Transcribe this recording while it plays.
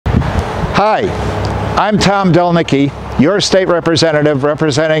Hi, I'm Tom Delnicki, your state representative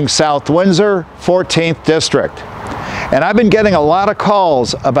representing South Windsor, 14th District. And I've been getting a lot of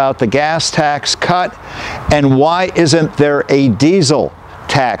calls about the gas tax cut and why isn't there a diesel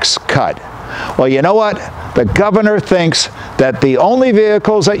tax cut? Well, you know what? The governor thinks that the only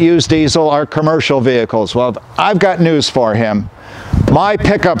vehicles that use diesel are commercial vehicles. Well, I've got news for him. My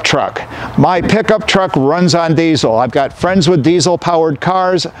pickup truck runs on diesel. I've got friends with diesel-powered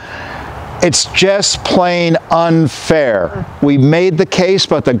cars. It's just plain unfair. We made the case,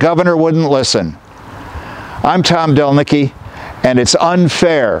 but the governor wouldn't listen. I'm Tom Delnicki, and it's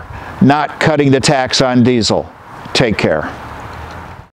unfair not cutting the tax on diesel. Take care.